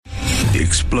The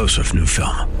explosive new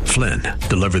film, Flynn,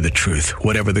 deliver the truth,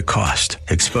 whatever the cost.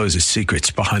 Exposes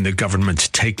secrets behind the government's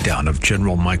takedown of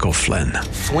General Michael Flynn.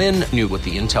 Flynn knew what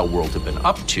the intel world had been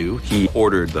up to. He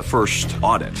ordered the first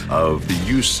audit of the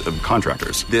use of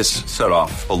contractors. This set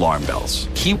off alarm bells.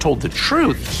 He told the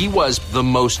truth. He was the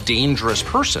most dangerous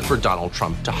person for Donald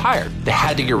Trump to hire. They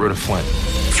had to get rid of Flynn.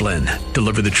 Flynn,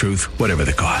 deliver the truth, whatever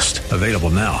the cost. Available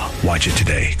now. Watch it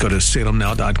today. Go to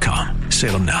salemnow.com.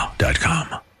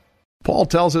 salemnow.com. Paul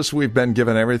tells us we've been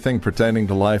given everything pertaining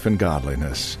to life and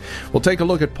godliness. We'll take a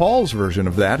look at Paul's version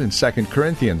of that in 2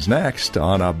 Corinthians next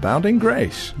on Abounding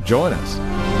Grace. Join us.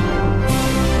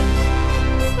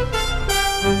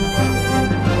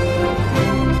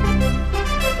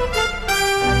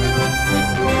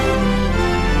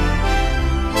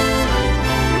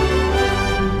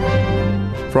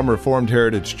 From Reformed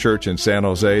Heritage Church in San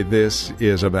Jose, this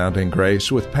is Abounding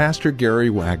Grace with Pastor Gary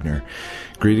Wagner.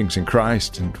 Greetings in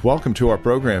Christ and welcome to our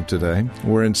program today.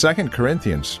 We're in 2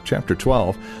 Corinthians chapter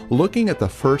 12, looking at the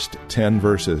first 10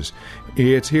 verses.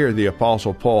 It's here the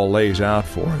Apostle Paul lays out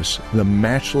for us the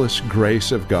matchless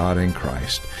grace of God in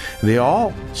Christ, the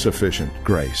all-sufficient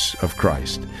grace of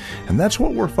Christ. And that's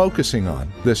what we're focusing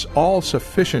on, this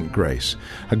all-sufficient grace,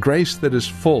 a grace that is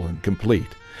full and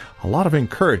complete. A lot of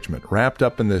encouragement wrapped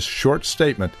up in this short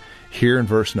statement here in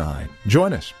verse 9.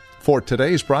 Join us for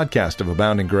today's broadcast of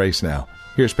Abounding Grace now.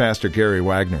 Here's Pastor Gary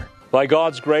Wagner. By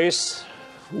God's grace,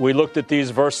 we looked at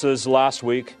these verses last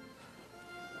week,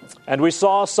 and we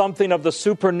saw something of the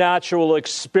supernatural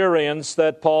experience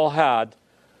that Paul had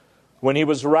when he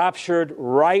was raptured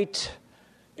right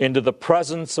into the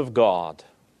presence of God.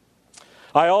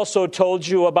 I also told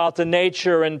you about the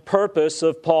nature and purpose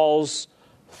of Paul's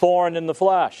thorn in the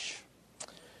flesh.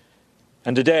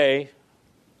 And today,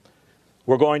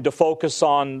 we're going to focus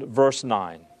on verse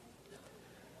 9.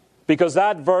 Because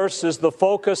that verse is the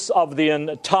focus of the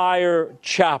entire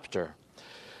chapter.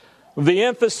 The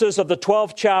emphasis of the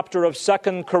 12th chapter of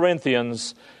 2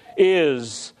 Corinthians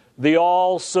is the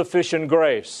all-sufficient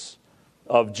grace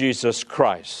of Jesus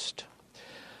Christ.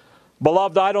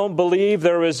 Beloved, I don't believe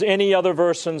there is any other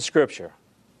verse in Scripture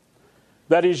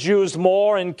that is used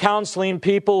more in counseling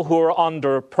people who are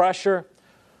under pressure,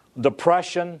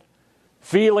 depression,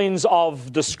 feelings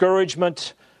of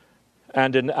discouragement,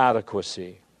 and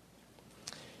inadequacy.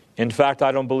 In fact,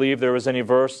 I don't believe there is any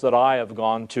verse that I have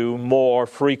gone to more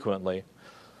frequently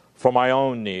for my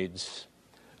own needs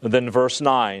than verse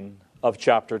 9 of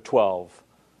chapter 12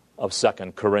 of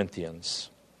 2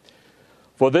 Corinthians.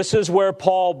 For this is where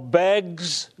Paul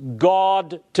begs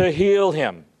God to heal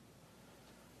him.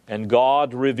 And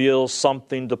God reveals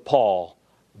something to Paul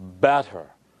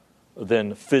better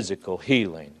than physical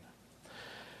healing.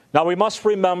 Now we must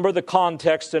remember the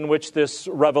context in which this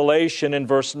revelation in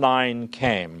verse 9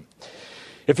 came.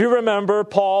 If you remember,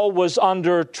 Paul was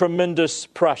under tremendous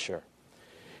pressure.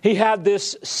 He had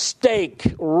this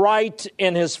stake right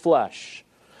in his flesh,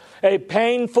 a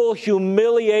painful,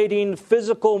 humiliating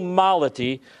physical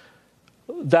malady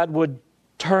that would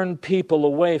turn people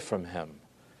away from him,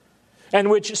 and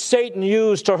which Satan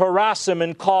used to harass him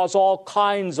and cause all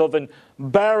kinds of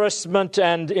embarrassment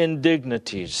and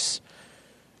indignities.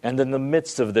 And in the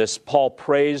midst of this, Paul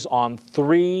prays on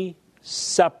 3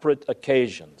 separate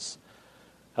occasions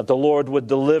that the Lord would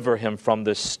deliver him from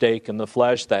this stake in the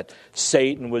flesh that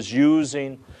Satan was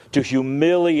using to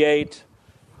humiliate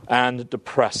and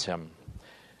depress him.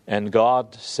 And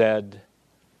God said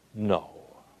no.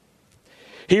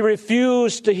 He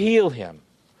refused to heal him.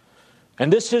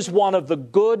 And this is one of the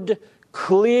good,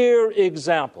 clear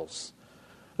examples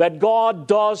that God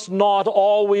does not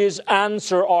always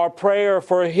answer our prayer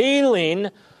for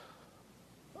healing,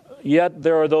 yet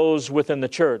there are those within the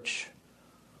church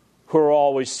who are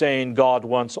always saying God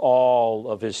wants all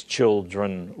of His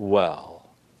children well.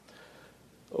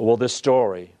 Well, this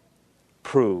story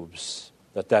proves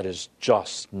that that is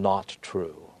just not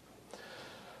true.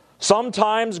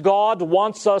 Sometimes God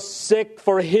wants us sick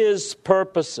for His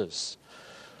purposes.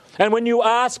 And when you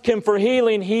ask Him for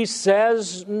healing, He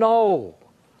says no.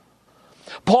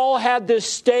 Paul had this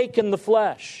stake in the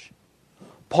flesh.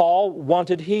 Paul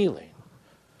wanted healing.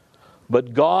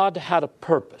 But God had a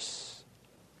purpose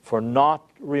for not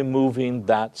removing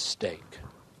that stake.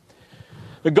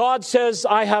 God says,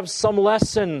 I have some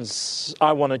lessons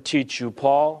I want to teach you,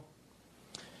 Paul.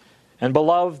 And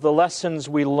beloved, the lessons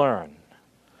we learn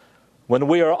when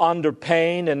we are under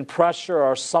pain and pressure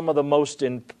are some of the most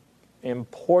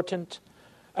important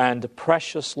and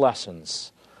precious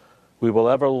lessons we will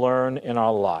ever learn in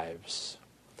our lives.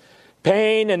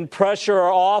 Pain and pressure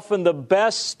are often the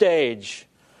best stage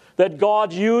that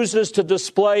God uses to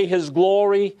display His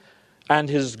glory and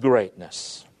His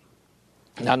greatness.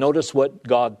 Now notice what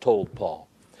God told Paul.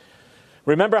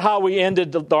 Remember how we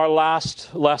ended our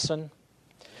last lesson?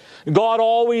 God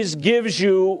always gives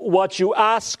you what you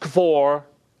ask for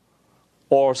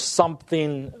or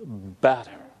something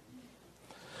better.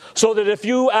 So that if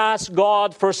you ask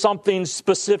God for something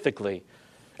specifically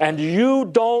and you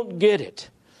don't get it,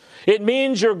 it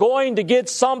means you're going to get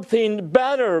something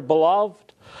better, beloved.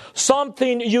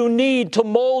 Something you need to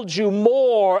mold you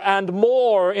more and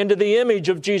more into the image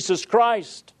of Jesus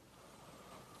Christ.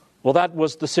 Well, that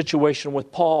was the situation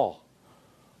with Paul.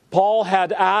 Paul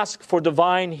had asked for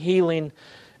divine healing,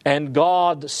 and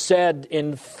God said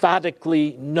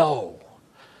emphatically, no.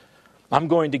 I'm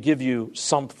going to give you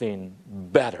something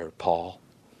better, Paul.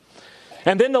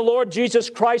 And then the Lord Jesus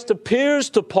Christ appears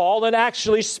to Paul and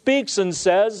actually speaks and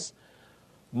says,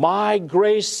 my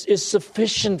grace is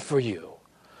sufficient for you.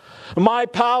 My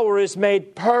power is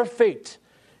made perfect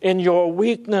in your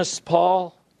weakness,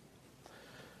 Paul.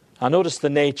 Now notice the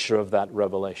nature of that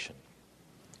revelation.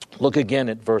 Look again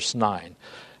at verse 9.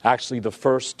 Actually, the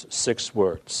first 6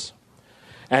 words.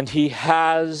 And He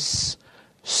has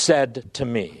said to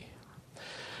me.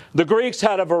 The Greeks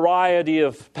had a variety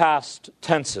of past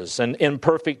tenses, an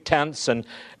imperfect tense, an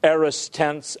aorist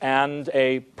tense, and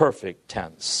a perfect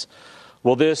tense.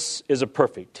 Well, this is a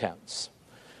perfect tense.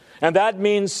 And that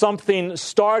means something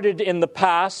started in the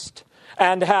past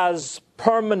and has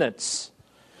permanence.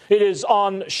 It is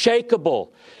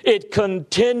unshakable. It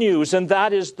continues, and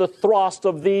that is the thrust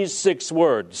of these 6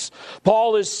 words.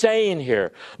 Paul is saying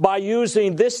here, by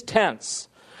using this tense,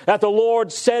 that the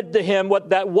Lord said to him, what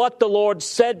the Lord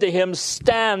said to him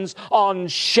stands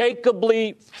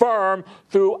unshakably firm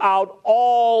throughout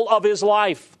all of his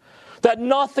life. That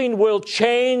nothing will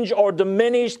change or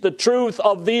diminish the truth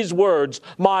of these words.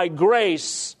 My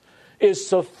grace is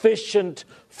sufficient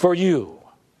for you.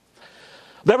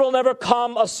 There will never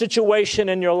come a situation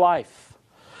in your life.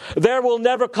 There will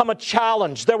never come a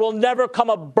challenge. There will never come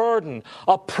a burden,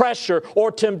 a pressure,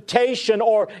 or temptation,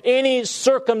 or any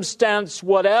circumstance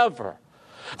whatever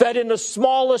that in the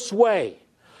smallest way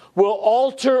will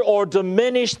alter or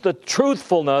diminish the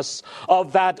truthfulness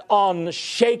of that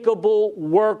unshakable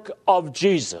work of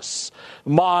Jesus.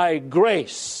 My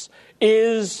grace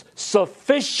is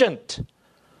sufficient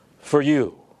for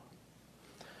you.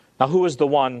 Now, who is the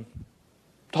one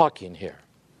talking here?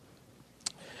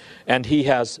 And He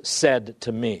has said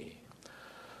to me.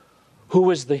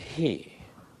 Who is the He?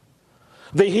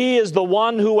 The He is the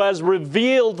one who has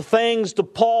revealed things to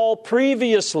Paul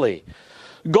previously.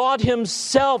 God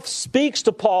Himself speaks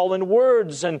to Paul in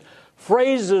words and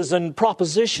phrases and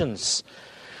propositions.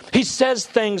 He says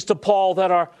things to Paul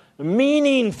that are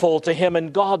meaningful to him,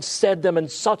 and God said them in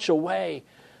such a way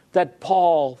that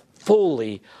Paul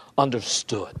fully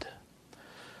understood.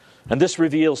 And this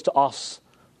reveals to us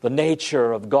the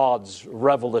nature of God's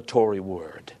revelatory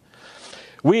word.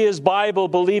 We as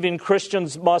Bible-believing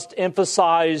Christians must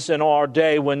emphasize in our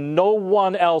day when no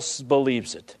one else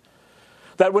believes it,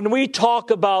 that when we talk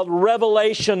about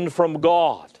revelation from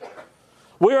God,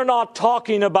 we're not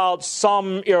talking about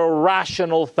some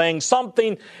irrational thing,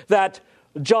 something that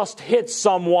just hits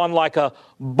someone like a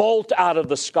bolt out of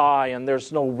the sky and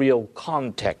there's no real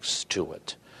context to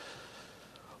it.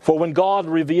 For when God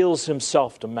reveals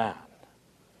Himself to man,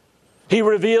 He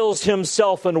reveals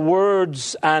Himself in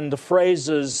words and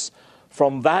phrases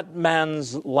from that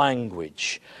man's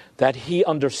language that he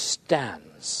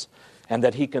understands and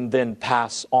that he can then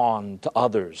pass on to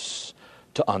others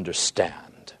to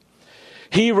understand.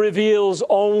 He reveals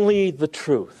only the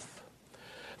truth,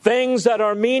 things that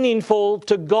are meaningful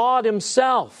to God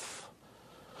Himself.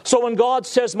 So when God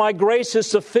says, my grace is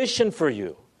sufficient for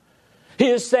you, He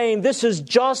is saying this is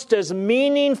just as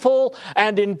meaningful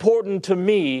and important to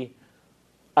me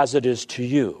as it is to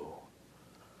you.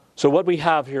 So what we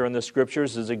have here in the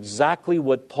Scriptures is exactly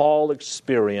what Paul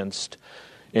experienced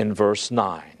in verse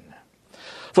 9.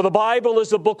 For the Bible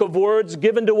is a book of words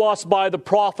given to us by the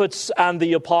prophets and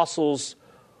the apostles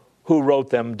who wrote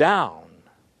them down,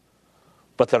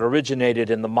 but that originated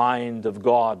in the mind of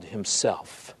God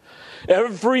Himself.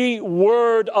 Every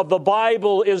word of the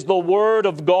Bible is the Word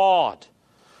of God.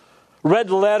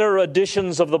 Red letter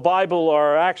editions of the Bible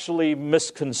are actually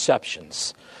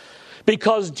misconceptions,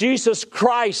 because Jesus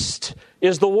Christ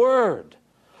is the Word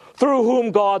through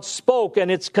whom God spoke,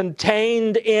 and it's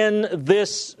contained in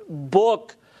this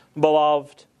book,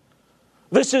 beloved.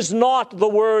 This is not the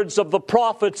words of the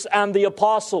prophets and the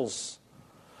apostles.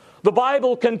 The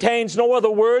Bible contains no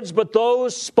other words but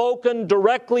those spoken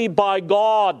directly by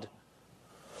God.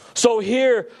 So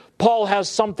here, Paul has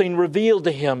something revealed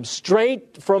to him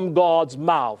straight from God's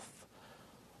mouth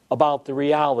about the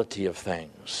reality of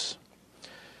things.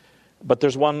 But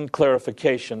there's one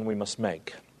clarification we must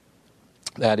make.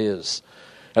 That is,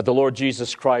 that the Lord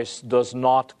Jesus Christ does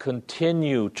not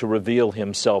continue to reveal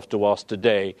himself to us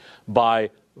today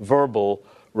by verbal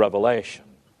revelation.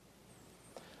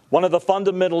 One of the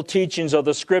fundamental teachings of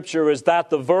the Scripture is that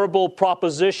the verbal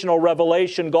propositional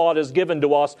revelation God has given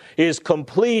to us is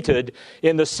completed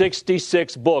in the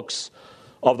 66 books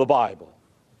of the Bible.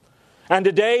 And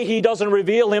today he doesn't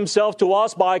reveal himself to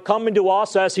us by coming to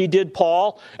us as he did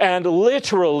Paul and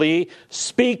literally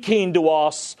speaking to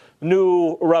us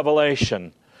new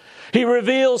revelation. He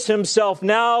reveals himself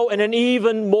now in an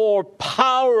even more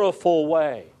powerful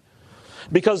way,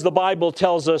 because the Bible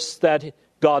tells us that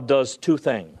God does two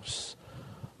things.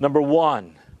 Number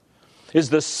one is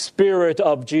the Spirit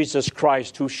of Jesus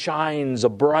Christ, who shines a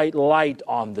bright light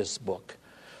on this book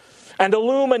and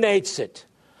illuminates it,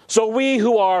 so we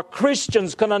who are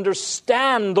Christians can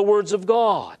understand the words of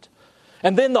God.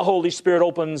 And then the Holy Spirit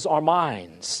opens our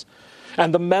minds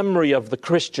and the memory of the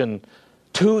Christian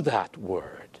to that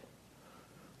word.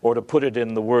 Or to put it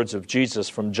in the words of Jesus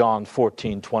from John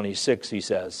 14:26, he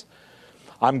says,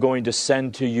 I'm going to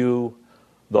send to you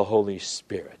the Holy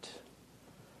Spirit,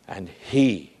 and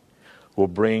he will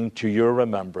bring to your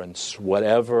remembrance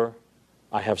whatever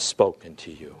I have spoken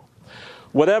to you,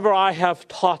 whatever I have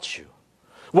taught you,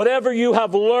 whatever you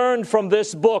have learned from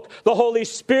this book. The Holy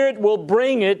Spirit will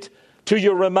bring it to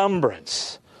your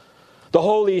remembrance. The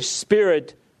Holy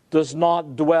Spirit does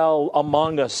not dwell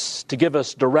among us to give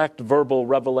us direct verbal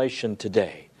revelation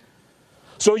today.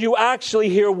 So you actually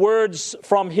hear words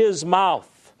from his mouth.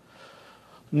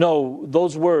 No,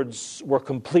 those words were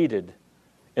completed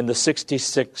in the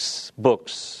 66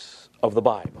 books of the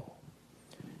Bible.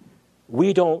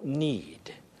 We don't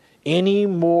need any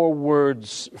more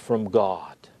words from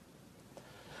God,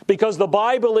 because the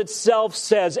Bible itself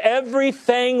says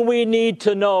everything we need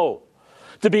to know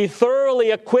to be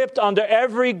thoroughly equipped unto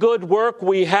every good work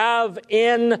we have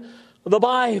in the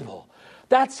Bible.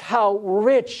 That's how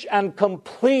rich and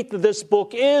complete this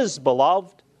book is,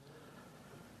 beloved.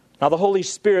 Now, the Holy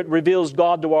Spirit reveals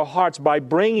God to our hearts by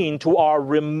bringing to our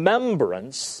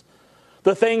remembrance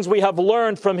the things we have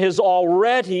learned from his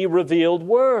already revealed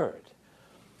word.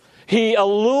 He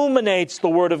illuminates the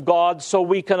word of God so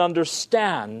we can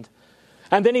understand,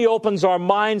 and then he opens our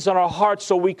minds and our hearts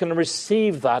so we can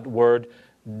receive that word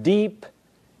deep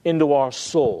into our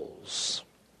souls.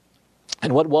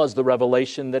 And what was the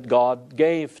revelation that God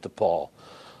gave to Paul?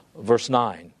 Verse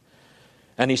 9,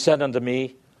 and he said unto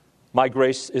me, my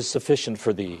grace is sufficient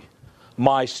for thee.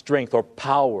 My strength or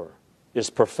power is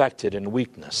perfected in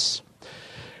weakness.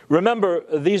 Remember,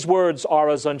 these words are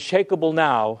as unshakable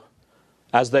now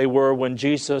as they were when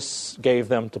Jesus gave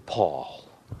them to Paul.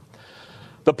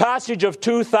 The passage of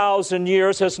 2,000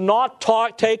 years has not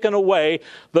taken away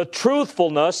the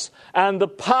truthfulness and the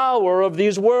power of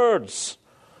these words.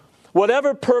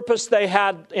 Whatever purpose they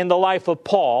had in the life of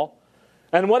Paul,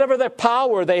 and whatever the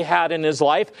power they had in his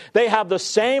life, they have the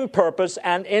same purpose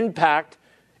and impact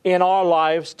in our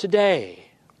lives today.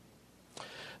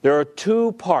 There are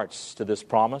two parts to this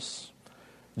promise.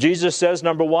 Jesus says,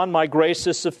 number one, my grace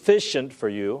is sufficient for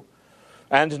you.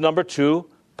 And number two,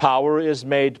 power is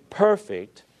made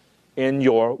perfect in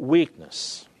your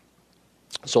weakness.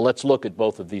 So let's look at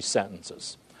both of these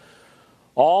sentences.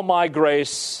 All my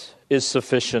grace is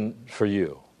sufficient for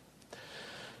you.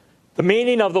 The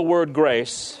meaning of the word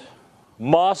grace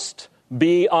must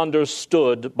be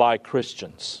understood by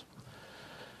Christians,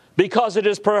 because it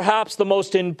is perhaps the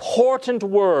most important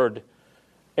word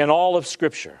in all of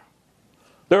Scripture.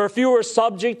 There are fewer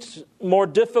subjects more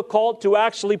difficult to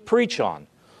actually preach on,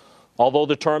 although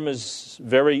the term is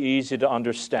very easy to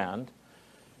understand.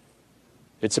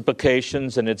 Its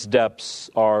implications and its depths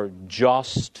are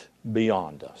just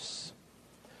beyond us.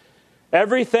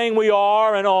 Everything we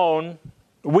are and own,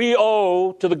 we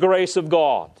owe to the grace of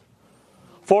God.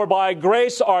 For by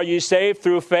grace are ye saved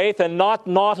through faith, and not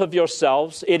of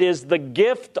yourselves. It is the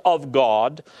gift of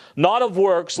God, not of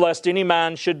works, lest any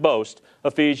man should boast.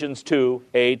 Ephesians 2,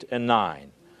 8 and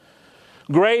 9.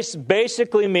 Grace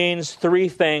basically means three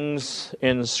things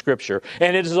in Scripture,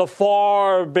 and it is a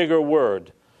far bigger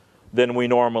word than we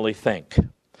normally think.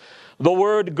 The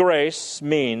word grace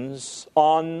means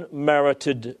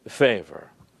unmerited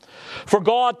favor. For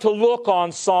God to look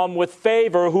on some with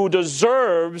favor who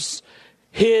deserves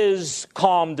his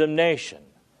condemnation.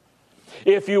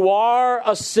 If you are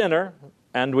a sinner,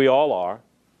 and we all are,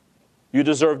 you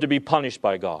deserve to be punished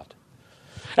by God.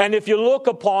 And if he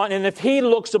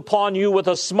looks upon you with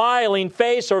a smiling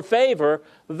face or favor,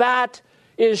 that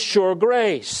is sure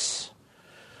grace.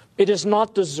 It is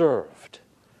not deserved.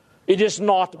 It is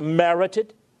not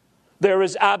merited. There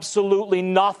is absolutely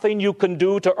nothing you can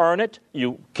do to earn it.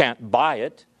 You can't buy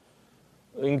it.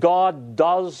 And God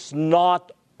does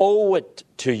not owe it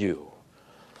to you.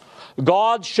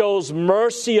 God shows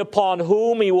mercy upon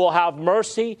whom He will have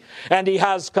mercy, and He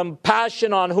has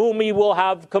compassion on whom He will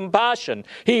have compassion.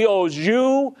 He owes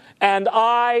you and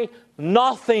I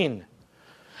nothing.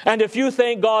 And if you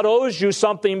think God owes you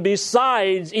something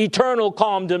besides eternal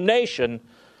condemnation,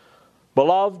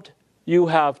 beloved, you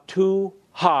have too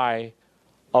high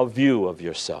a view of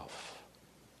yourself.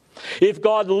 If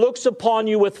God looks upon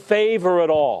you with favor at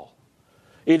all,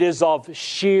 it is of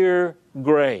sheer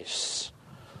grace.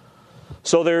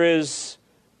 So there is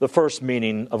the first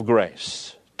meaning of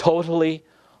grace, totally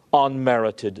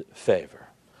unmerited favor.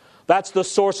 That's the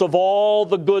source of all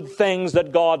the good things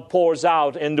that God pours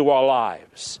out into our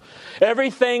lives.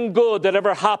 Everything good that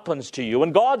ever happens to you.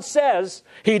 And God says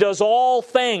He does all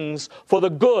things for the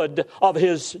good of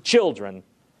His children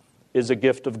is a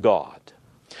gift of God.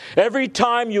 Every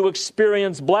time you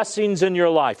experience blessings in your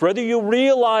life, whether you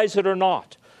realize it or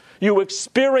not, you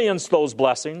experience those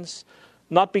blessings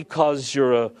not because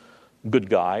you're a good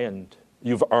guy and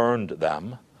you've earned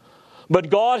them, but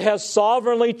God has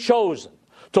sovereignly chosen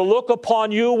to look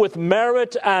upon you with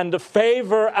merit and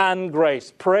favor and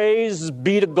grace. Praise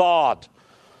be to God.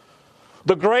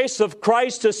 The grace of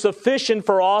Christ is sufficient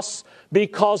for us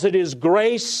because it is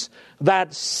grace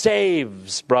that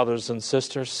saves, brothers and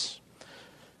sisters.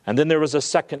 And then there is a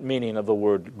second meaning of the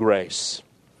word grace.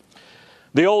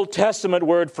 The Old Testament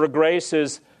word for grace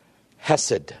is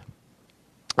hesed,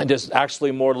 and is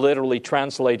actually more literally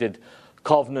translated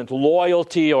covenant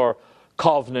loyalty or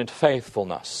covenant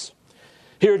faithfulness.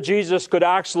 Here Jesus could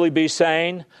actually be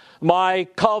saying, my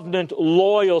covenant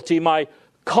loyalty, my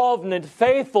covenant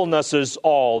faithfulness is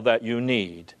all that you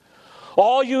need.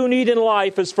 All you need in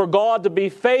life is for God to be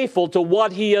faithful to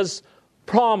what He has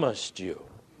promised you.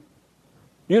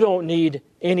 You don't need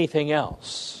anything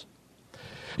else.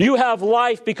 You have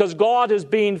life because God is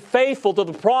being faithful to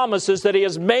the promises that He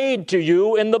has made to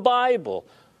you in the Bible.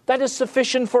 That is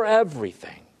sufficient for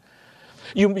everything.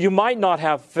 You might not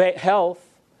have health.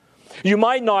 You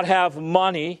might not have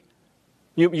money.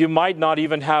 You might not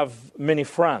even have many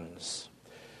friends.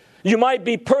 You might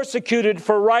be persecuted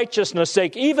for righteousness'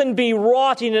 sake, even be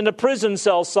rotting in a prison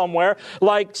cell somewhere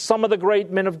like some of the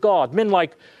great men of God, men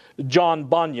like John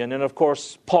Bunyan and, of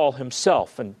course, Paul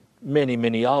himself and many,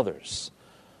 many others.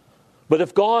 But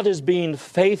if God is being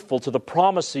faithful to the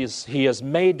promises He has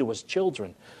made to His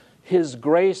children, His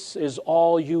grace is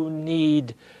all you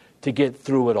need to get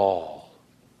through it all.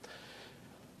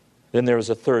 Then there is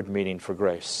a third meaning for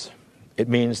grace. It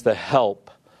means the help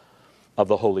of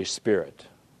the Holy Spirit,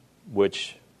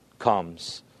 which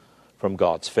comes from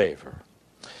God's favor.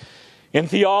 In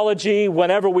theology,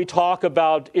 whenever we talk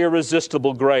about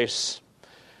irresistible grace,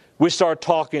 we start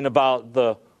talking about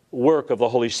the work of the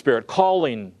Holy Spirit,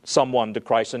 calling someone to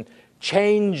Christ and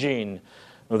changing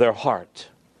their heart.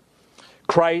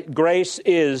 Grace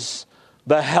is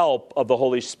the help of the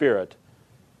Holy Spirit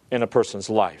in a person's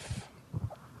life.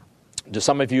 Do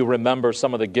some of you remember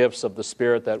some of the gifts of the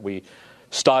Spirit that we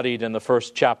studied in the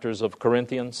first chapters of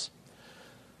Corinthians?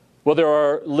 Well, there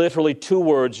are literally two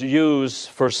words used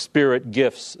for Spirit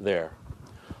gifts there.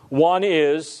 One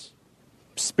is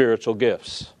spiritual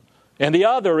gifts, and the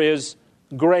other is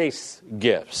grace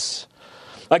gifts.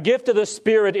 A gift of the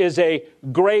Spirit is a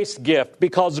grace gift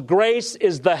because grace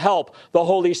is the help the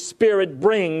Holy Spirit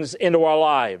brings into our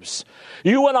lives.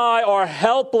 You and I are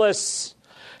helpless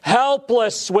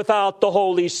without the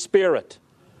Holy Spirit.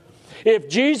 If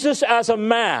Jesus as a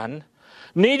man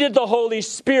needed the Holy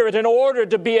Spirit in order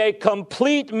to be a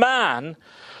complete man,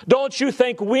 don't you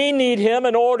think we need Him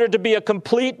in order to be a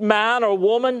complete man or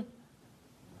woman?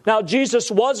 Now,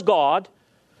 Jesus was God,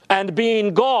 and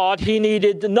being God, He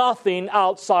needed nothing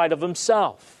outside of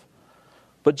Himself.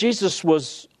 But Jesus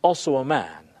was also a man.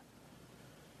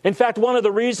 In fact, one of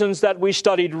the reasons that we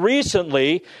studied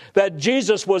recently that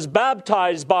Jesus was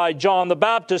baptized by John the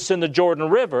Baptist in the Jordan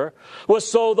River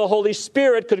was so the Holy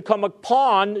Spirit could come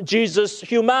upon Jesus'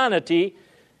 humanity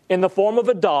in the form of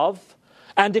a dove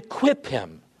and equip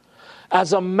Him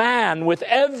as a man with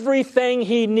everything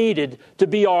He needed to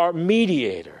be our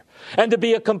mediator and to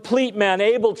be a complete man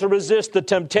able to resist the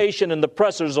temptation and the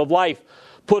pressures of life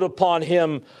put upon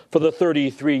Him for the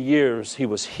 33 years He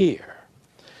was here.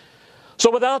 So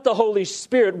without the Holy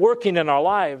Spirit working in our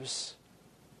lives,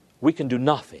 we can do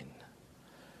nothing.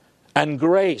 And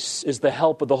grace is the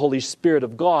help of the Holy Spirit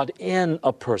of God in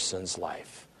a person's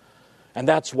life. And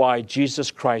that's why Jesus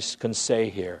Christ can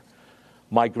say here,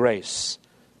 my grace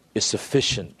is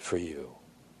sufficient for you.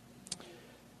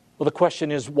 Well, the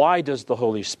question is, why does the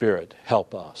Holy Spirit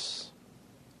help us?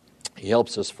 He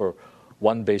helps us for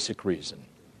one basic reason.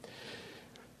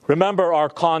 Remember, our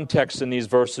context in these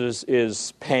verses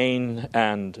is pain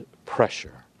and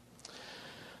pressure.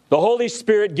 The Holy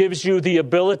Spirit gives you the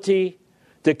ability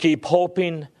to keep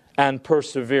hoping and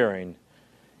persevering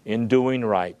in doing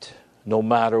right, no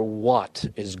matter what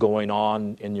is going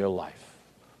on in your life,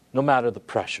 no matter the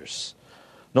pressures,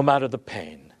 no matter the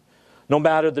pain, no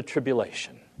matter the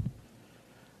tribulation.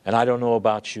 And I don't know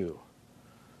about you,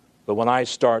 but when I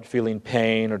start feeling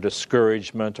pain or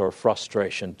discouragement or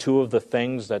frustration, two of the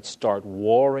things that start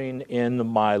warring in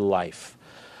my life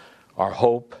are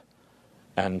hope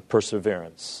and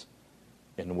perseverance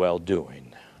in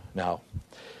well-doing. Now,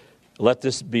 let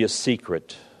this be a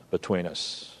secret between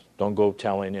us. Don't go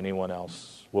telling anyone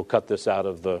else. We'll cut this out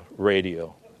of the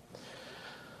radio.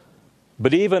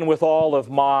 But even with all of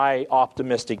my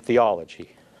optimistic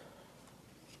theology,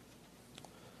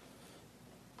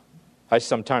 I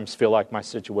sometimes feel like my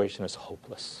situation is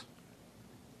hopeless.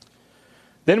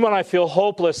 Then when I feel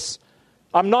hopeless,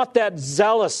 I'm not that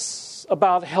zealous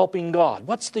about helping God.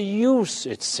 What's the use,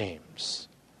 it seems?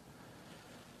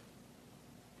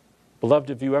 Beloved,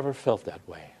 have you ever felt that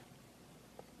way?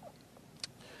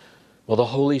 Well, the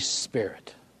Holy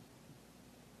Spirit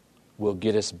will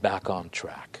get us back on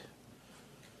track.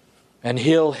 And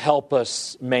He'll help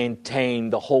us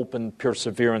maintain the hope and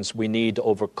perseverance we need to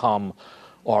overcome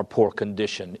our poor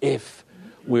condition if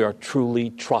we are truly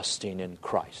trusting in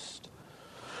Christ.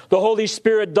 The Holy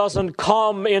Spirit doesn't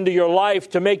come into your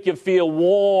life to make you feel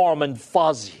warm and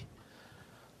fuzzy.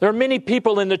 There are many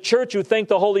people in the church who think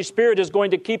the Holy Spirit is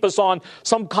going to keep us on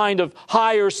some kind of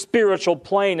higher spiritual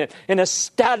plane, an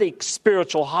ecstatic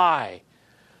spiritual high.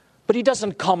 But He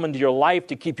doesn't come into your life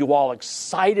to keep you all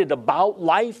excited about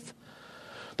life.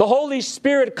 The Holy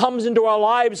Spirit comes into our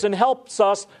lives and helps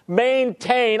us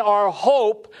maintain our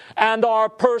hope and our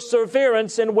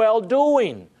perseverance in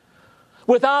well-doing.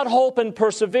 Without hope and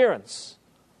perseverance,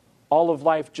 all of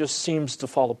life just seems to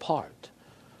fall apart.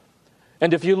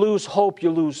 And if you lose hope, you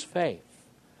lose faith.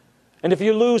 And if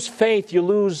you lose faith, you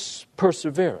lose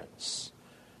perseverance.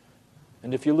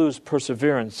 And if you lose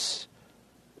perseverance,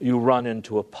 you run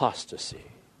into apostasy.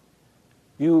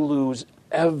 You lose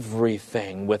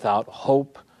everything without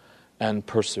hope and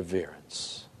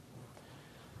perseverance.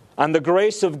 And the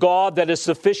grace of God that is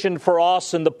sufficient for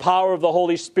us and the power of the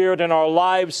Holy Spirit in our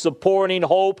lives, supporting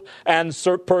hope and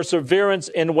perseverance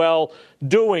in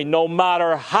well-doing, no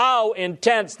matter how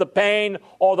intense the pain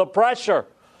or the pressure,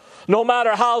 no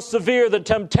matter how severe the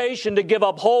temptation to give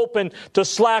up hope and to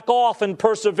slack off in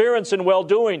perseverance in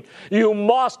well-doing, you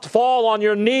must fall on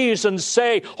your knees and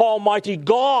say, Almighty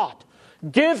God,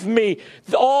 give me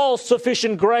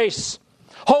all-sufficient grace.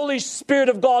 Holy Spirit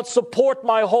of God, support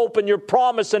my hope and your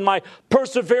promise and my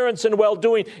perseverance in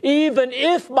well-doing, even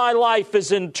if my life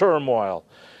is in turmoil.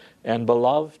 And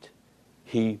beloved,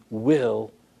 He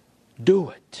will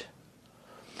do it.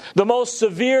 The most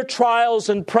severe trials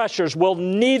and pressures will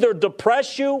neither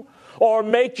depress you or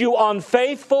make you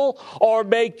unfaithful or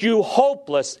make you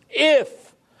hopeless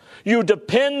if you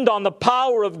depend on the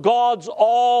power of God's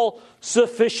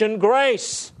all-sufficient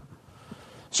grace.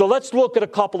 So let's look at a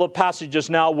couple of passages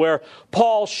now where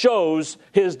Paul shows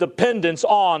his dependence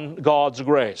on God's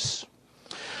grace.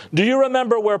 Do you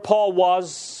remember where Paul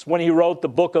was when he wrote the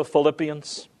book of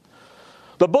Philippians?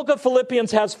 The book of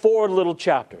Philippians has 4 little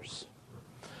chapters.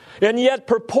 And yet,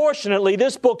 proportionately,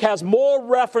 this book has more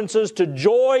references to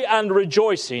joy and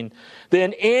rejoicing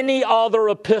than any other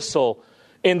epistle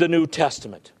in the New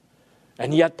Testament.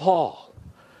 And yet Paul,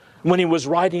 when he was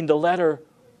writing the letter,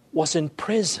 was in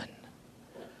prison.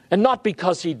 And not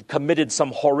because he'd committed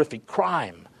some horrific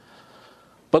crime,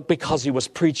 but because he was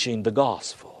preaching the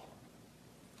gospel.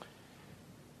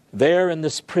 There in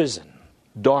this prison,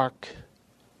 dark,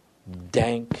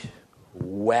 dank,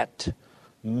 wet,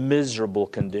 miserable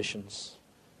conditions,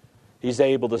 he's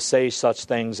able to say such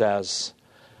things as,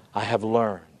 I have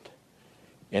learned,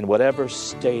 in whatever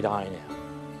state I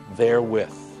am,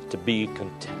 therewith to be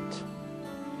content.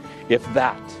 If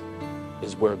that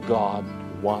is where God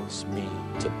wants me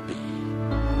to be.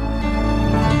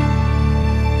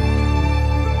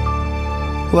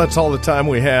 Well, that's all the time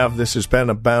we have. This has been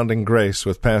Abounding Grace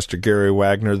with Pastor Gary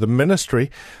Wagner, the ministry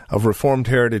of Reformed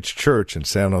Heritage Church in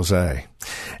San Jose.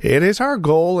 It is our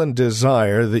goal and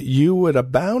desire that you would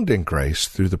abound in grace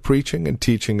through the preaching and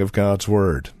teaching of God's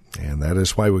Word. And that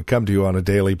is why we come to you on a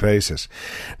daily basis.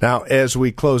 Now, as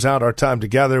we close out our time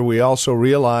together, we also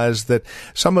realize that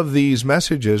some of these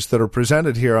messages that are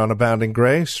presented here on Abounding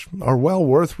Grace are well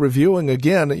worth reviewing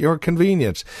again at your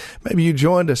convenience. Maybe you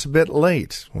joined us a bit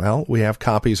late. Well, we have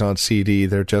copies on CD.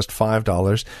 They're just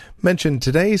 $5. Mention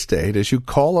today's date as you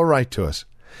call or write to us.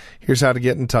 Here's how to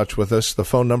get in touch with us. The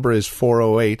phone number is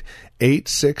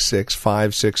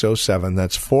 408-866-5607.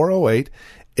 That's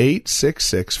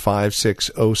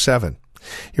 408-866-5607.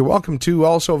 You're welcome to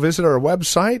also visit our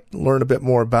website, learn a bit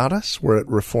more about us. We're at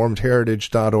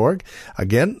reformedheritage.org.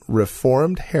 Again,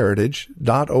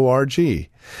 reformedheritage.org. And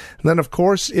then, of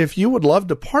course, if you would love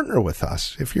to partner with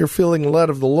us, if you're feeling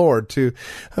led of the Lord to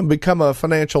become a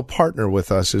financial partner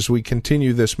with us as we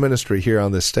continue this ministry here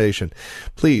on this station,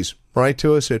 please write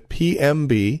to us at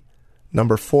PMB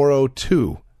number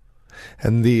 402.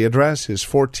 And the address is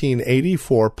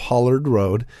 1484 Pollard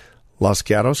Road, Los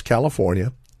Gatos,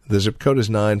 California. The zip code is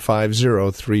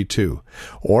 95032.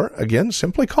 Or, again,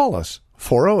 simply call us,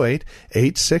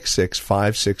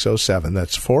 408-866-5607.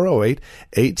 That's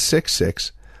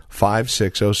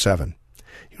 408-866-5607.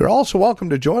 You're also welcome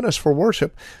to join us for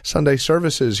worship. Sunday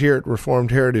services here at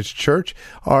Reformed Heritage Church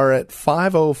are at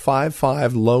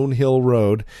 5055 Lone Hill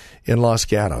Road in Los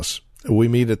Gatos. We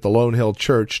meet at the Lone Hill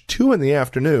Church 2 in the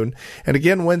afternoon, and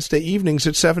again Wednesday evenings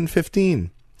at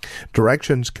 7:15.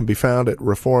 Directions can be found at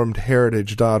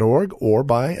reformedheritage.org or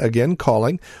by, again,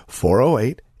 calling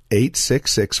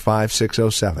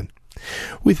 408-866-5607.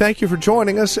 We thank you for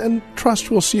joining us and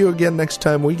trust we'll see you again next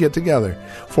time we get together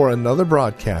for another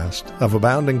broadcast of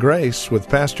Abounding Grace with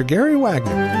Pastor Gary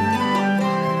Wagner.